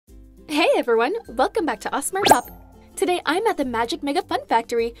Hey everyone, welcome back to AWESMR Pop. Today I'm at the Magic Mega Fun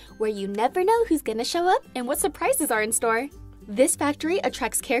Factory, where you never know who's gonna show up and what surprises are in store. This factory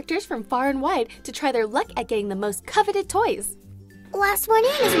attracts characters from far and wide to try their luck at getting the most coveted toys. Last one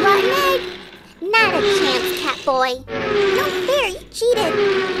in is rotten egg. Not a chance, Catboy. No fair, you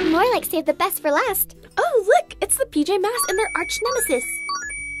cheated. More like save the best for last. Oh look, it's the PJ Masks and their arch nemesis.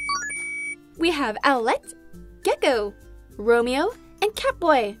 We have Owlette, Gecko, Romeo, and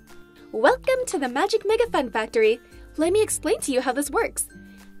Catboy. Welcome to the Magic Mega Fun Factory. Let me explain to you how this works.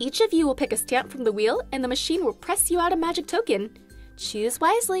 Each of you will pick a stamp from the wheel and the machine will press you out a magic token. Choose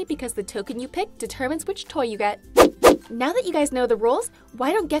wisely because the token you pick determines which toy you get. Now that you guys know the rules,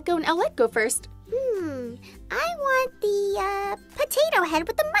 why don't Gecko and Owlette go first? I want the potato head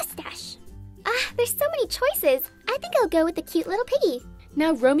with the mustache. There's so many choices. I think I'll go with the cute little piggy.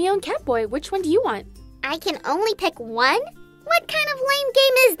 Now Romeo and Catboy, which one do you want? I can only pick one? What kind of lame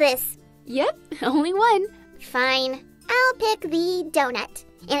game is this? Yep, only one. Fine, I'll pick the donut.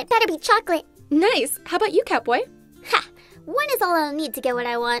 And it better be chocolate. Nice. How about you, Catboy? Ha! One is all I'll need to get what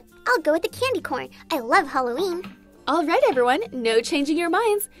I want. I'll go with the candy corn. I love Halloween. All right, everyone. No changing your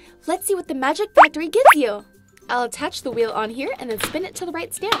minds. Let's see what the Magic Factory gives you. I'll attach the wheel on here and then spin it to the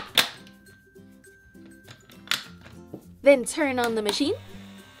right stamp. Then turn on the machine.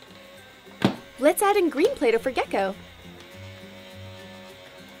 Let's add in green Play-Doh for Gecko.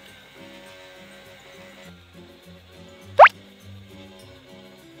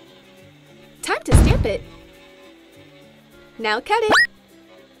 Time to stamp it. Now cut it.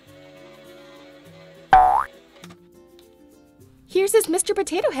 Here's his Mr.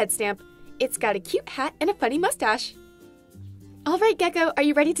 Potato Head stamp. It's got a cute hat and a funny mustache. All right, Gecko, are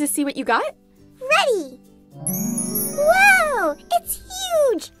you ready to see what you got? Ready! Whoa! It's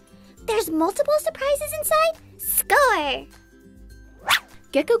huge! There's multiple surprises inside? Score!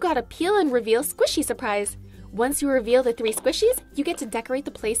 Gecko got a peel and reveal squishy surprise. Once you reveal the 3 squishies, you get to decorate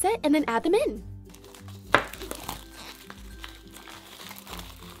the playset and then add them in.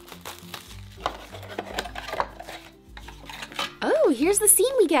 Oh, here's the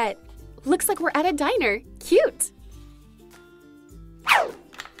scene we get. Looks like we're at a diner. Cute!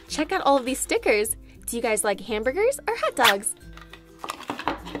 Check out all of these stickers. Do you guys like hamburgers or hot dogs?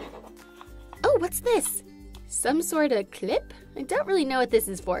 Oh, what's this? Some sort of clip? I don't really know what this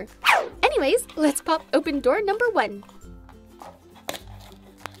is for. Anyways, let's pop open door number 1.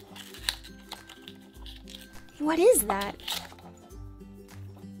 What is that?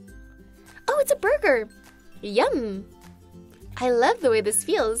 Oh, it's a burger! Yum! I love the way this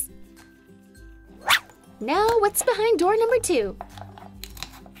feels. Now, what's behind door number 2?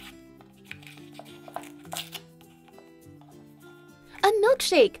 A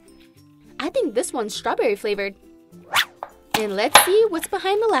milkshake! I think this one's strawberry flavored. And let's see what's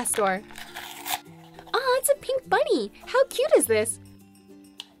behind the last door. Ah, it's a pink bunny! How cute is this?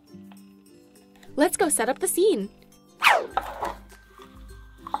 Let's go set up the scene.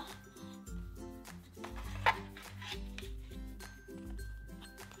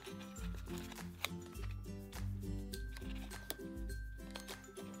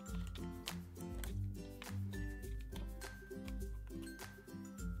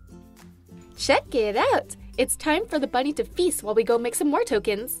 Check it out! It's time for the bunny to feast while we go make some more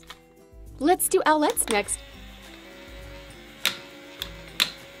tokens. Let's do Owlette's next.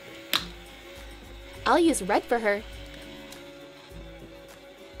 I'll use red for her.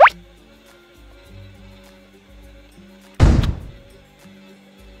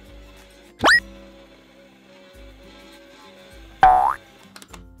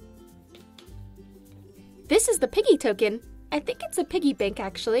 This is the piggy token. I think it's a piggy bank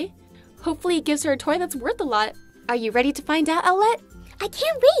actually. Hopefully it gives her a toy that's worth a lot. Are you ready to find out, Owlette? I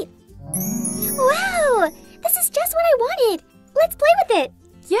can't wait! Wow! This is just what I wanted! Let's play with it!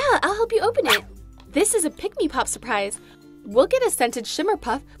 Yeah, I'll help you open it. This is a Pick Me Pop surprise. We'll get a scented shimmer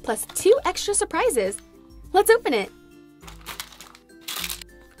puff plus 2 extra surprises. Let's open it.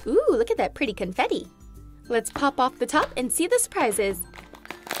 Ooh, look at that pretty confetti. Let's pop off the top and see the surprises.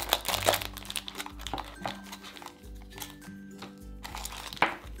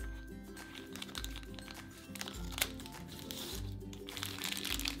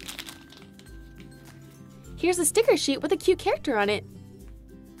 Here's a sticker sheet with a cute character on it.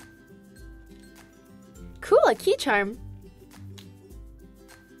 Cool, a key charm.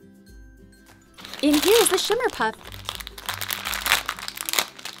 In here is the shimmer puff.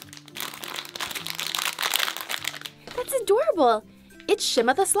 That's adorable. It's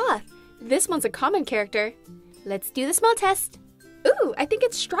Shimma the Sloth. This one's a common character. Let's do the smell test. Ooh, I think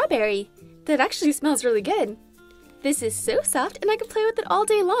it's strawberry. That actually smells really good. This is so soft and I can play with it all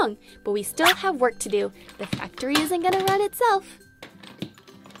day long, but we still have work to do. The factory isn't gonna run itself.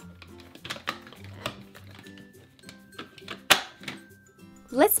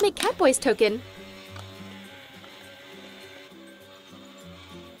 Let's make Catboy's token.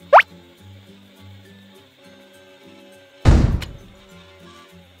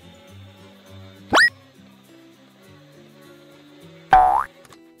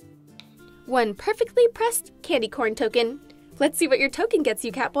 One perfectly pressed candy corn token. Let's see what your token gets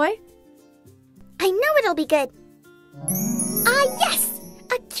you, Catboy. I know it'll be good. Ah, yes!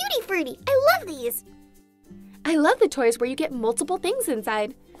 A cutie fruity. I love these. I love the toys where you get multiple things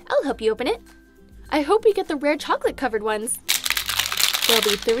inside. I'll help you open it. I hope we get the rare chocolate-covered ones. There'll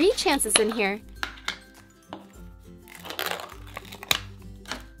be 3 chances in here.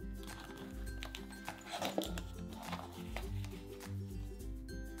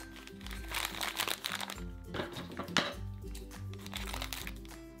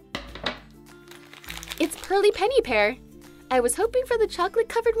 It's Pearly Penny Pear. I was hoping for the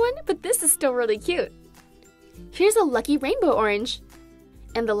chocolate-covered one, but this is still really cute. Here's a lucky rainbow orange.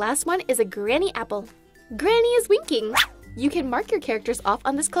 And the last one is a Granny apple. Granny is winking. You can mark your characters off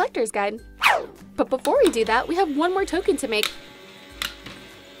on this collector's guide. But before we do that, we have one more token to make.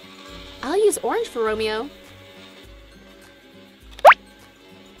 I'll use orange for Romeo.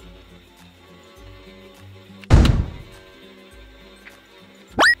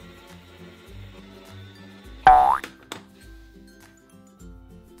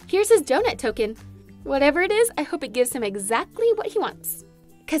 Here's his donut token. Whatever it is, I hope it gives him exactly what he wants.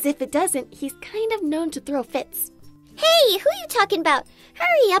 'Cause if it doesn't, he's kind of known to throw fits. Hey, who you talking about?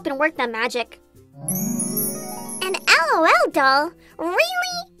 Hurry up and work that magic. An LOL doll?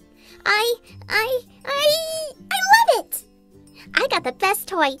 Really? I love it! I got the best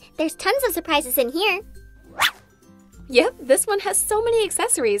toy. There's tons of surprises in here. Yep, this one has so many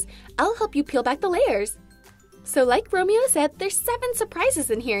accessories. I'll help you peel back the layers. So like Romeo said, there's 7 surprises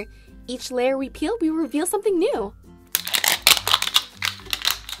in here. Each layer we peel, we reveal something new.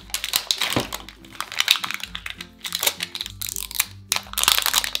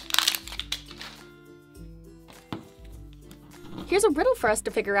 Here's a riddle for us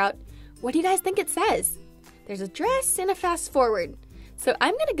to figure out. What do you guys think it says? There's a dress and a fast forward. So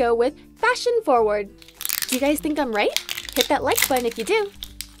I'm gonna go with fashion forward. Do you guys think I'm right? Hit that like button if you do.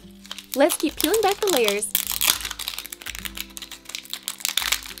 Let's keep peeling back the layers.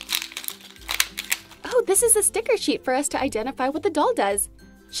 Oh, this is a sticker sheet for us to identify what the doll does.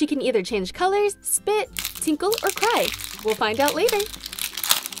 She can either change colors, spit, tinkle, or cry. We'll find out later.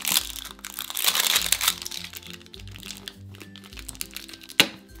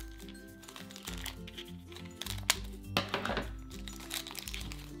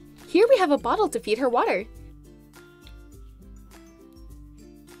 Here we have a bottle to feed her water.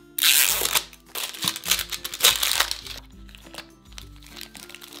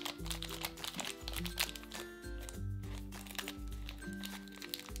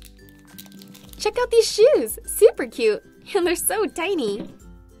 Check out these shoes! Super cute! And they're so tiny!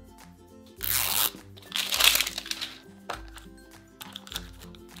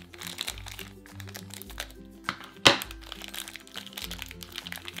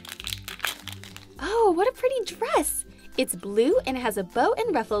 Oh, what a pretty dress! It's blue and it has a bow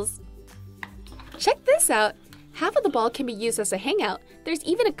and ruffles. Check this out! Half of the ball can be used as a hangout. There's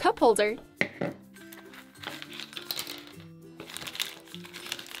even a cup holder.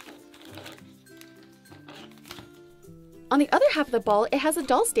 On the other half of the ball, it has a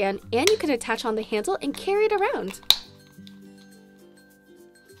doll stand, and you can attach on the handle and carry it around.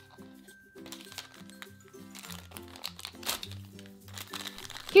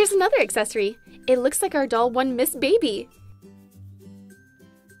 Here's another accessory. It looks like our doll won Miss Baby.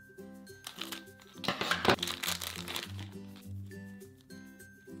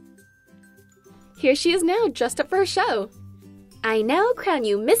 Here she is now, dressed up for her show. I now crown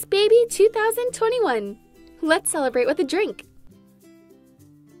you Miss Baby 2021. Let's celebrate with a drink.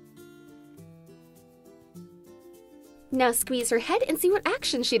 Now squeeze her head and see what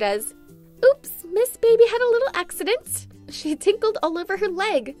action she does. Oops, Miss Baby had a little accident. She tinkled all over her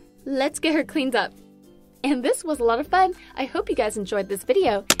leg. Let's get her cleaned up. And this was a lot of fun. I hope you guys enjoyed this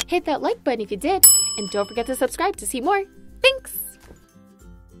video. Hit that like button if you did, and don't forget to subscribe to see more. Thanks!